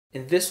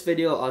In this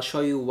video, I'll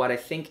show you what I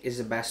think is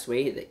the best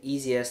way, the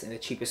easiest and the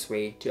cheapest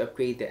way to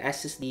upgrade the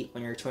SSD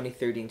on your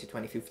 2013 to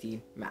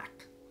 2015 Mac.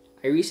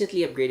 I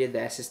recently upgraded the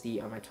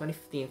SSD on my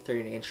 2015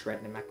 13-inch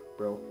Retina MacBook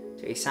Pro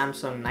to a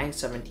Samsung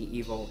 970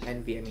 EVO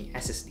NVMe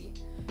SSD.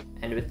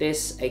 And with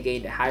this, I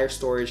gained a higher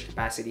storage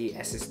capacity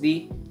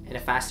SSD and a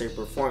faster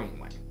performing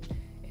one.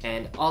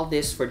 And all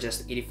this for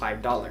just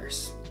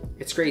 $85.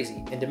 It's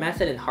crazy, and the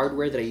method and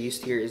hardware that I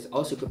used here is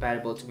also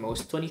compatible to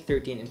most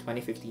 2013 and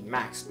 2015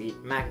 Macs, be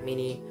it Mac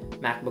Mini,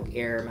 MacBook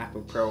Air,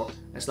 MacBook Pro,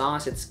 as long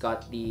as it's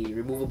got the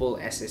removable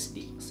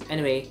SSD.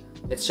 Anyway,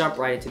 let's jump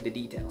right into the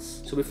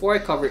details. So before I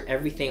cover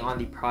everything on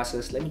the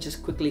process, let me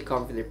just quickly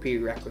cover the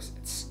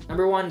prerequisites.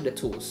 Number one, the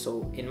tools.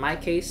 So in my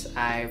case,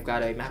 I've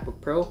got a MacBook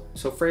Pro.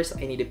 So first,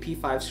 I need a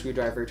P5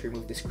 screwdriver to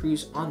remove the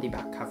screws on the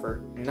back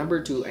cover. And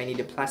number two, I need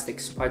a plastic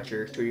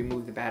spudger to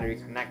remove the battery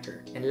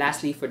connector. And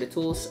lastly, for the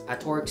tools, a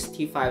Torx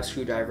T5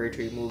 screwdriver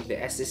to remove the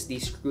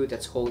SSD screw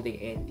that's holding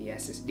in the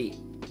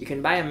SSD. You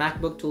can buy a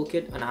MacBook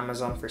toolkit on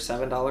Amazon for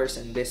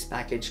 $7, and this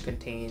package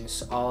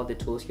contains all the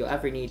tools you'll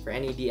ever need for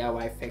any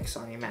DIY fix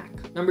on a Mac.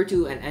 Number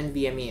two, an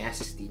NVMe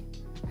SSD.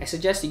 I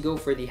suggest you go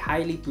for the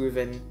highly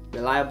proven,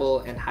 reliable,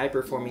 and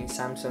high-performing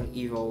Samsung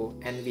EVO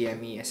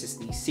NVMe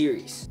SSD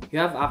series. You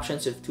have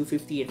options of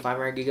 250 and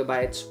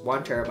 500GB,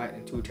 1TB,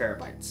 and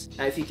 2TB.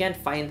 Now, if you can't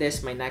find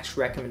this, my next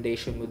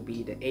recommendation would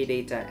be the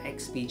ADATA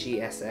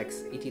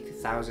XPG-SX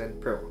 82000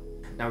 Pro.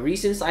 Now,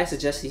 reasons I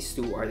suggest these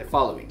two are the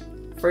following.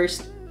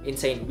 First,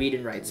 insane read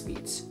and write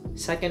speeds.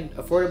 Second,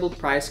 affordable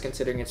price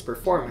considering its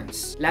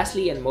performance.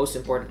 Lastly, and most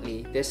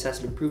importantly, this has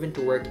been proven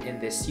to work in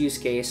this use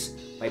case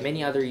by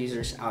many other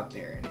users out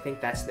there, and I think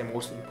that's the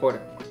most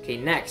important one. Okay,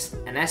 next,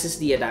 an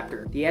SSD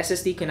adapter. The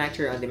SSD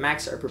connector on the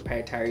Macs are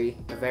proprietary,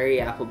 a very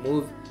Apple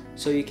move,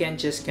 so you can't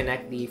just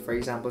connect the, for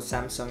example,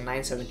 Samsung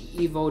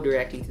 970 EVO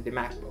directly to the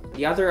MacBook.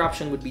 The other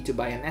option would be to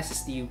buy an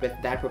SSD with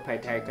that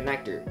proprietary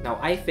connector. Now,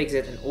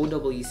 iFixit and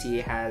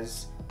OWC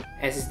has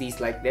SSDs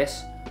like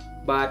this,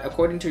 but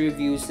according to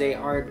reviews, they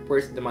aren't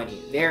worth the money.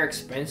 They're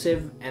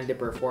expensive and the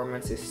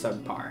performance is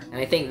subpar. And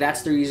I think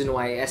that's the reason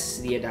why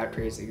SSD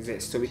adapters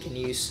exist, so we can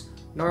use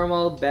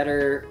normal,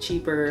 better,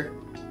 cheaper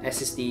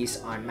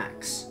SSDs on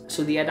Macs.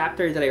 So the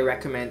adapter that I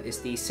recommend is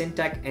the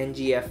Sintech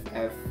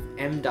NGFF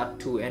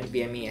M.2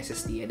 NVMe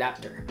SSD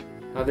adapter.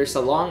 Now there's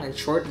a long and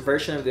short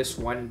version of this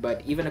one,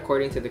 but even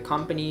according to the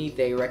company,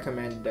 they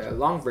recommend the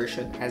long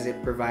version as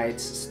it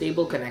provides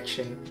stable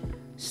connection,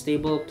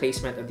 stable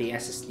placement of the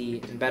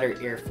SSD, and better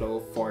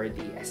airflow for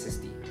the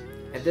SSD.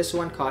 And this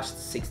one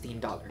costs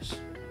 $16.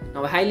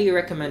 Now I highly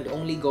recommend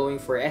only going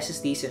for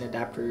SSDs and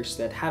adapters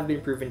that have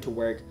been proven to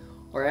work,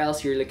 or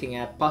else you're looking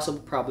at possible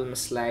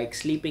problems like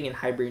sleeping and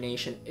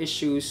hibernation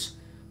issues,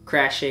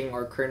 crashing,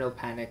 or kernel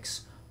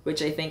panics,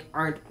 which I think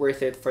aren't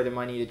worth it for the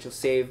money that you'll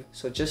save,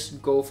 so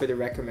just go for the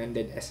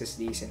recommended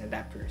SSDs and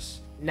adapters.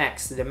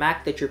 Next, the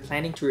Mac that you're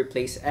planning to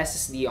replace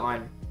SSD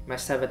on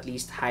must have at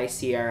least High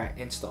Sierra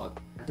installed.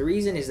 The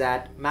reason is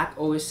that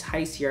macOS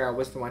High Sierra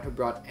was the one who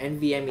brought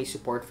NVMe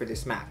support for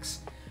this Macs.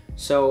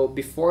 So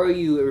before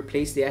you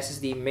replace the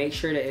SSD, make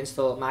sure to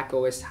install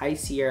macOS High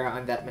Sierra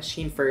on that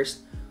machine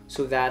first,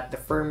 so that the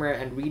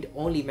firmware and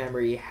read-only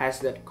memory has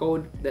that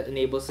code that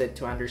enables it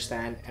to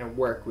understand and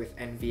work with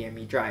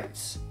NVMe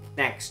drives.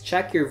 Next,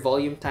 check your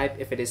volume type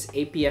if it is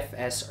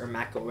APFS or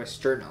macOS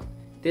Journal.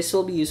 This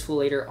will be useful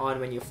later on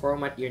when you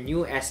format your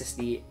new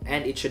SSD,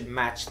 and it should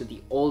match to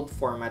the old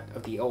format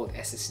of the old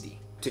SSD.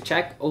 To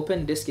check,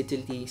 open Disk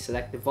Utility,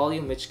 select the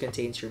volume which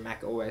contains your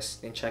macOS,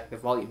 then check the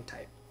volume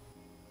type.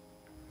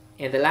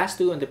 And the last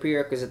two on the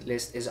prerequisite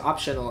list is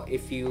optional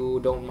if you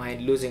don't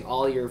mind losing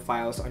all your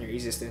files on your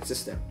existing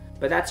system.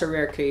 But that's a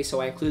rare case, so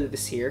I included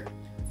this here.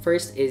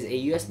 First is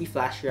a USB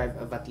flash drive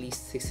of at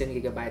least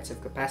 16GB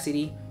of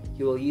capacity.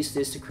 You will use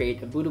this to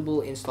create a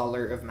bootable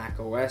installer of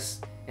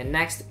macOS. And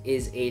next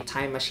is a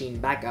time machine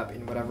backup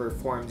in whatever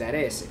form that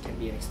is. It can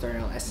be an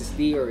external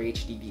SSD or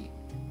HDD.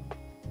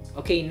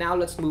 Okay, now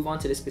let's move on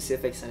to the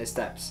specifics and the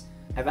steps.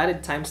 I've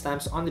added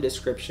timestamps on the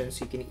description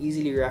so you can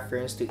easily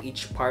reference to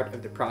each part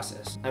of the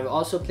process. I've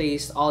also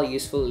placed all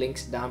useful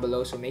links down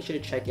below, so make sure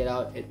to check it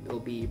out. It will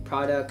be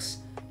products,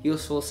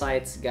 useful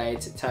sites,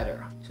 guides,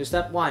 etc. So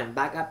step 1,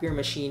 back up your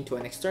machine to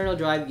an external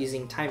drive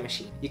using Time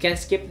Machine. You can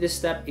skip this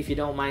step if you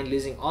don't mind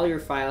losing all your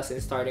files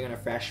and starting on a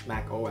fresh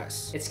Mac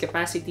OS. Its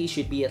capacity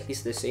should be at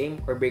least the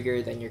same or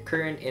bigger than your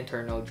current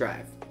internal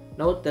drive.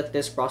 Note that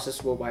this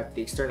process will wipe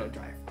the external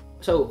drive.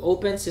 So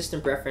open System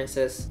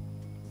Preferences,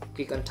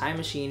 click on Time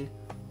Machine,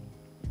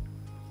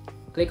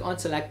 click on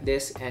Select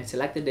Disk, and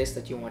select the disk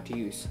that you want to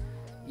use.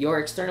 Your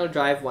external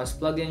drive, once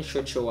plugged in,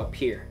 should show up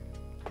here.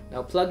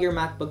 Now plug your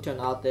MacBook to an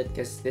outlet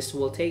because this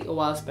will take a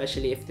while,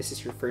 especially if this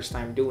is your first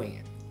time doing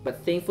it.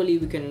 But thankfully,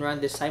 we can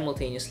run this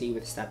simultaneously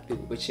with step 2,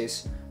 which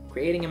is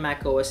creating a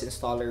macOS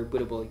installer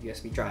bootable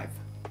USB drive.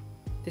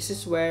 This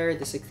is where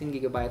the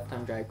 16GB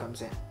thumb drive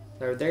comes in.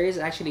 Now, there is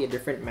actually a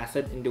different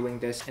method in doing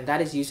this, and that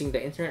is using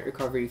the internet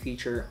recovery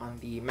feature on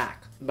the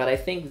Mac. But I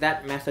think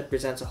that method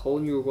presents a whole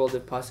new world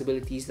of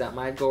possibilities that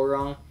might go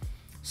wrong,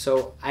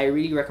 so I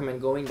really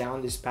recommend going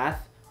down this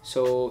path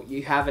so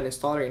you have an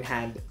installer in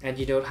hand and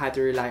you don't have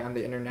to rely on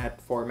the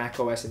internet for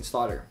macOS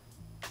installer.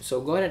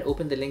 So go ahead and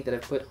open the link that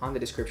I've put on the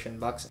description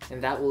box,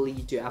 and that will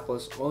lead to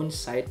Apple's own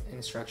site and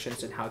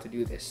instructions on how to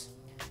do this.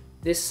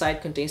 This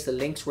site contains the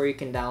links where you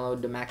can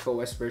download the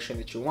macOS version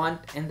that you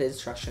want and the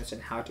instructions on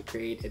how to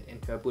create it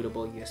into a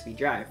bootable USB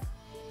drive.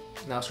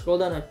 Now scroll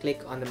down and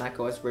click on the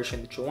macOS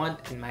version that you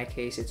want. In my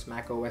case, it's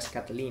macOS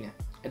Catalina.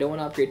 I don't want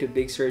to upgrade to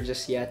Big Sur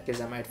just yet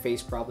because I might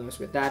face problems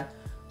with that,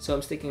 so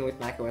I'm sticking with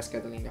macOS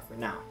Catalina for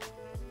now.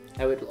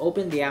 Now it will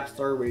open the App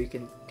Store where you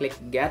can click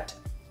Get.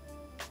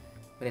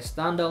 When it's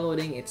done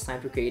downloading, it's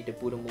time to create the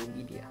bootable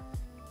media.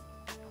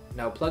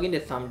 Now plug in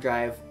the thumb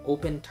drive,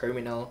 open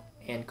Terminal,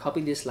 and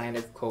copy this line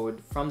of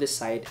code from the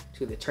site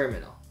to the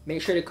terminal.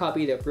 Make sure to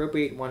copy the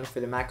appropriate one for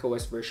the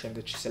macOS version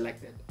that you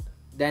selected.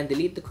 Then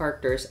delete the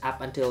characters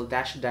up until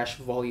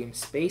 --volume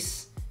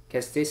space,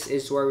 because this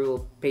is where we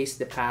will paste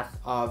the path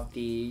of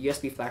the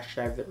USB flash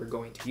drive that we're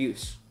going to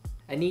use.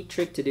 A neat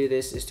trick to do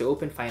this is to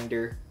open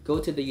Finder, go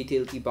to the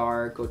utility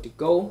bar, go to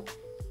Go,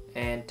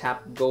 and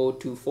tap Go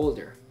to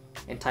Folder,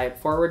 and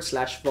type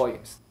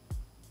 /volumes.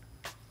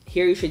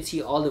 Here you should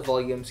see all the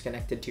volumes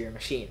connected to your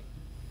machine.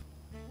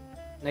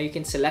 Now you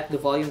can select the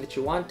volume that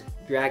you want,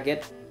 drag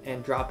it,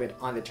 and drop it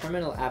on the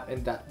terminal app,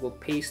 and that will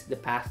paste the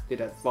path to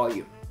that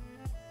volume.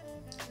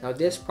 Now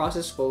this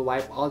process will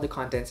wipe all the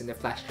contents in the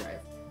flash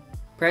drive.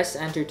 Press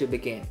enter to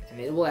begin,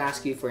 and it will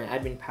ask you for an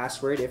admin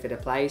password if it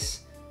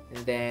applies,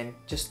 and then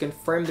just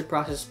confirm the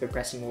process by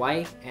pressing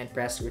Y and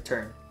press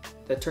return.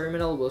 The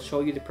terminal will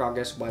show you the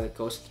progress while it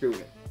goes through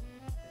it.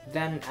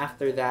 Then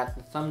after that,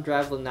 the thumb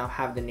drive will now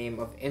have the name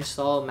of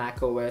install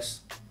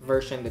macOS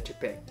version that you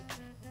picked.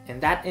 And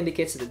that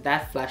indicates that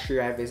that flash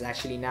drive is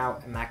actually now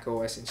a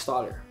macOS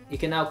installer. You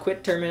can now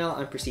quit terminal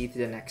and proceed to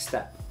the next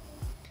step.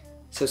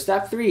 So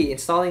step 3,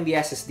 installing the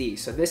SSD.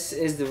 So this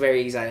is the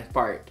very exciting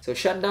part. So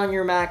shut down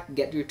your Mac,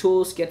 get your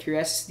tools, get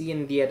your SSD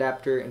and the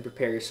adapter, and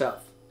prepare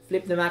yourself.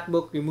 Flip the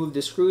MacBook, remove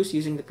the screws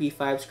using the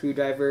P5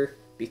 screwdriver.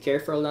 Be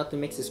careful not to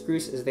mix the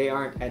screws as they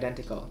aren't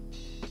identical.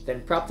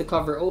 Then prop the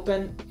cover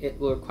open. It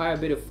will require a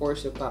bit of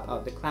force to pop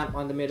out the clamp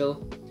on the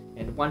middle.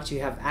 And once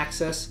you have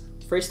access,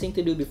 first thing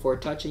to do before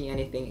touching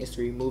anything is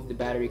to remove the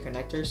battery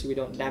connector so we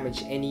don't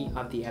damage any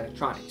of the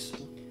electronics.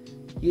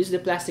 Use the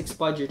plastic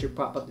spudger to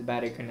prop up the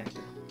battery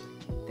connector.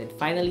 Then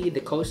finally,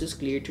 the coast is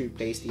clear to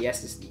replace the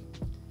SSD.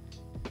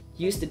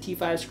 Use the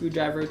T5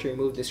 screwdriver to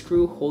remove the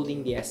screw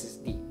holding the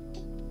SSD.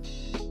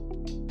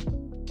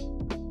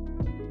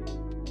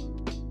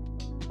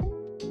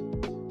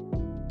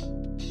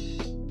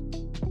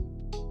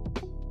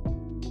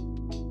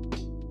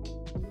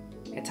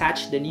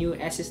 Attach the new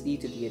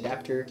SSD to the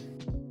adapter,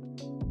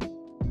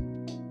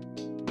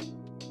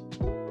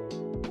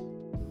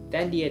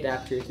 then the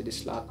adapter to the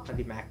slot on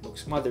the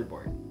MacBook's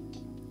motherboard.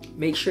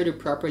 Make sure to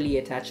properly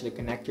attach the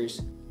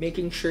connectors,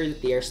 making sure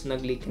that they are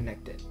snugly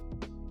connected.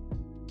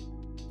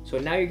 So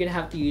now you're gonna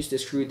have to use the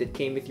screw that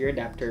came with your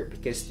adapter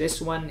because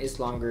this one is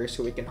longer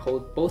so it can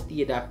hold both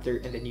the adapter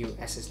and the new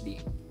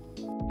SSD.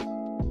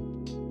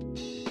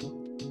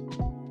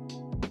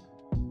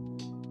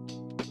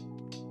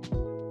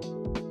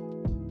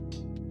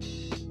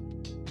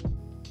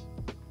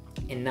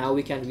 And now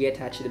we can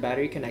reattach the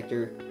battery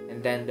connector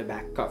and then the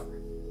back cover.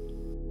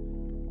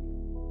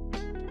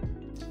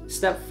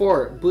 Step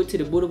 4. Boot to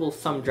the bootable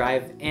thumb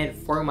drive and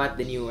format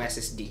the new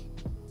SSD.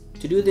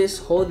 To do this,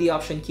 hold the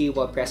Option key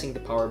while pressing the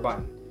power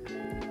button.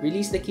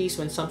 Release the keys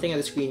when something on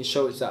the screen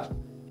shows up.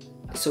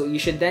 So you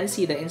should then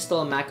see the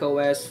install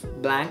macOS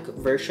blank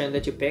version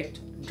that you picked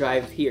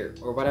drive here,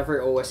 or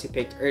whatever OS you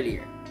picked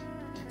earlier.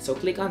 So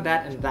click on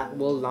that and that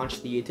will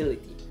launch the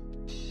utility.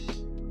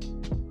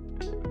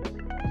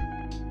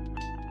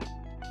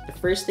 The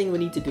first thing we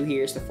need to do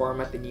here is to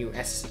format the new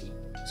SSD.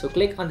 So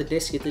click on the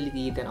disk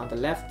utility, then on the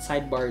left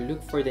sidebar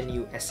look for the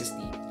new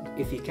SSD.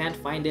 If you can't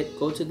find it,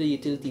 go to the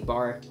utility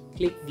bar,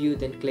 click view,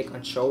 then click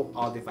on show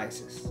all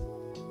devices.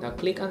 Now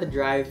click on the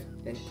drive,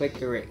 then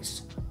click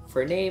erase.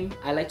 For name,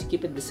 I like to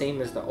keep it the same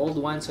as the old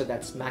one, so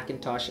that's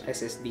Macintosh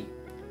SSD.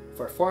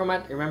 For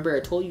format, remember I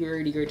told you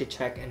earlier to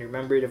check and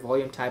remember the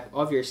volume type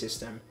of your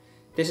system.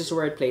 This is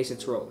where it plays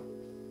its role.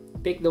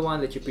 Pick the one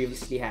that you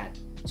previously had.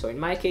 So in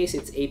my case,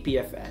 it's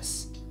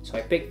APFS. So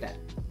I picked that.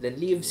 Then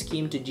leave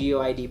scheme to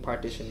GUID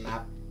partition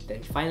map,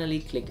 then finally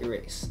click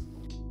erase.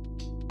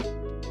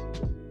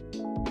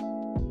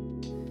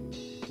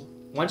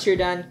 Once you're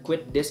done,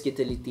 quit disk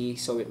utility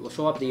so it will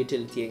show up the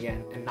utility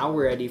again, and now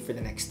we're ready for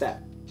the next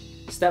step.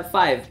 Step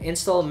 5.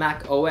 Install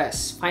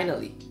macOS.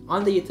 Finally,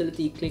 on the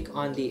utility, click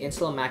on the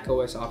Install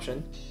macOS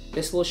option.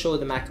 This will show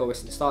the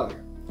macOS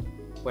installer.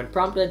 When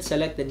prompted,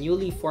 select the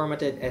newly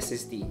formatted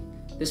SSD.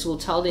 This will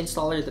tell the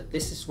installer that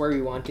this is where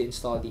we want to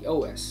install the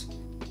OS.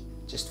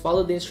 Just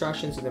follow the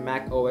instructions in the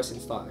macOS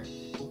installer.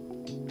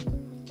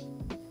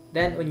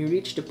 Then, when you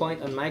reach the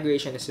point on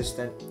Migration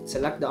Assistant,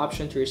 select the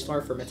option to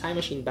restore from a time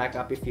machine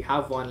backup if you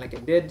have one like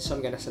I did, so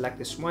I'm gonna select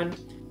this one.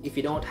 If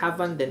you don't have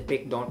one, then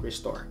pick Don't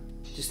Restore.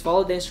 Just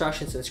follow the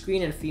instructions on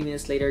screen and a few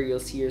minutes later, you'll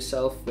see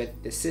yourself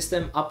with the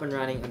system up and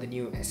running on the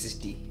new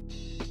SSD.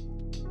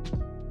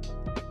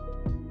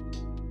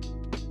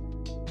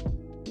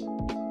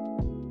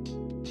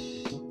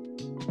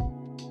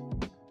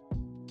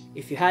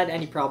 If you had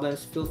any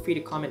problems, feel free to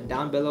comment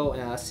down below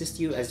and I'll assist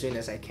you as soon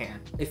as I can.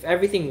 If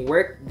everything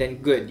worked, then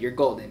good, you're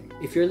golden.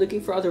 If you're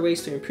looking for other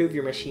ways to improve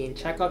your machine,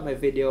 check out my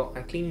video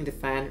on cleaning the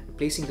fan,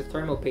 replacing the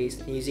thermal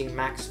paste, and using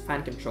Mac's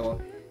fan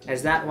control,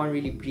 as that one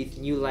really breathed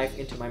new life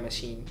into my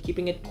machine,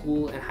 keeping it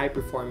cool and high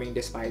performing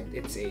despite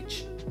its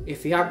age.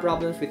 If you have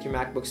problems with your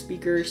MacBook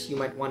speakers, you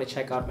might want to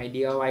check out my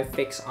DIY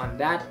fix on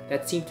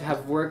that seemed to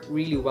have worked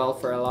really well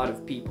for a lot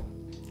of people.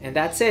 And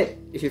that's it!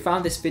 If you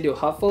found this video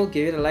helpful,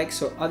 give it a like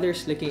so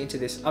others looking into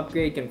this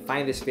upgrade can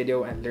find this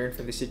video and learn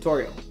from this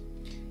tutorial.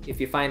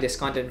 If you find this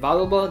content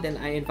valuable, then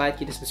I invite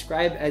you to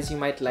subscribe as you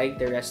might like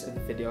the rest of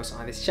the videos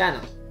on this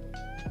channel.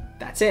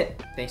 That's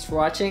it! Thanks for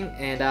watching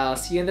and I'll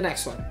see you in the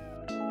next one.